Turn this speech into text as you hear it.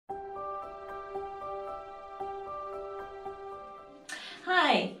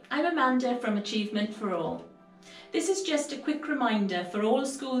I'm Amanda from Achievement for All. This is just a quick reminder for all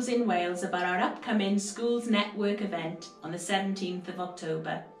schools in Wales about our upcoming Schools Network event on the 17th of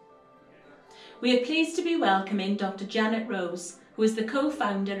October. We are pleased to be welcoming Dr. Janet Rose, who is the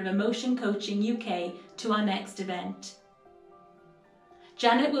co-founder of Emotion Coaching UK, to our next event.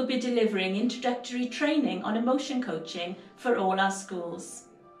 Janet will be delivering introductory training on emotion coaching for all our schools.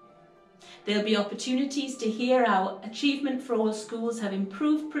 There'll be opportunities to hear how Achievement for All schools have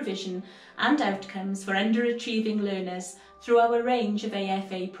improved provision and outcomes for underachieving learners through our range of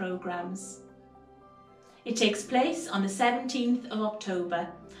AFA programmes. It takes place on the 17th of October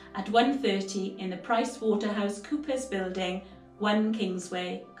at 1:30 in the Waterhouse Coopers building, 1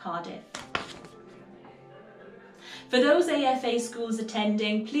 Kingsway, Cardiff. For those AFA schools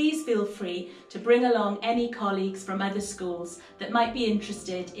attending, please feel free to bring along any colleagues from other schools that might be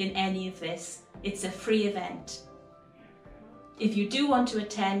interested in any of this. It's a free event. If you do want to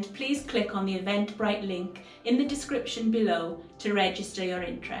attend, please click on the Eventbrite link in the description below to register your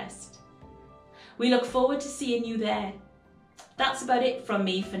interest. We look forward to seeing you there. That's about it from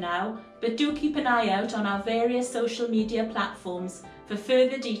me for now, but do keep an eye out on our various social media platforms for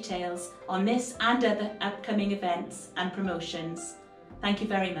further details on this and other upcoming events and promotions. Thank you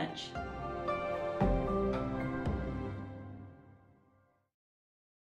very much.